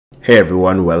Hey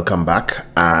everyone, welcome back,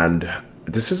 and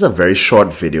this is a very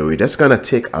short video. We're just gonna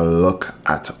take a look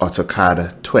at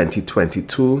AutoCAD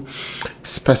 2022,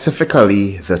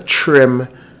 specifically the trim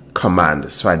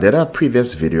command. So I did a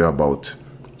previous video about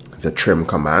the trim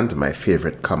command, my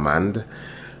favorite command,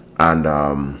 and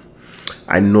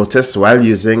I noticed while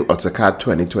using AutoCAD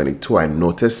 2022, I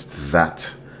noticed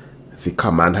that the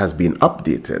command has been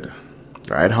updated,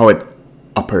 right? How it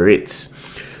operates.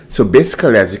 So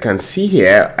basically, as you can see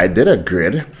here, I did a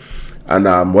grid,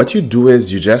 and what you do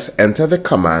is you just enter the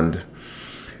command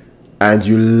and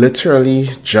you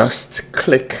literally just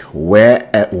click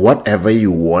whatever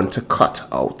you want to cut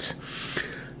out.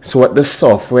 So what the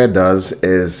software does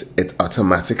is it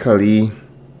automatically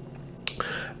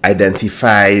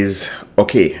identifies,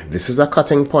 okay, this is a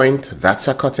cutting point, that's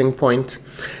a cutting point.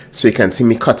 So you can see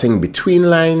me cutting between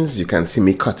lines, you can see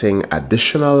me cutting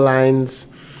additional lines,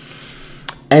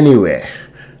 anywhere,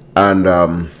 and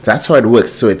that's how it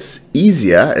works. So it's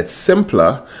easier, it's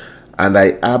simpler, and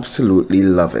I absolutely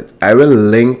love it. I will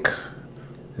link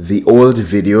the old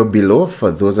video below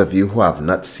for those of you who have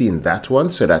not seen that one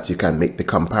so that you can make the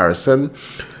comparison.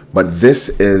 But this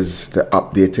is the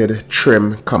updated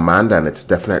trim command, and it's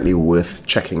definitely worth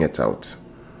checking it out.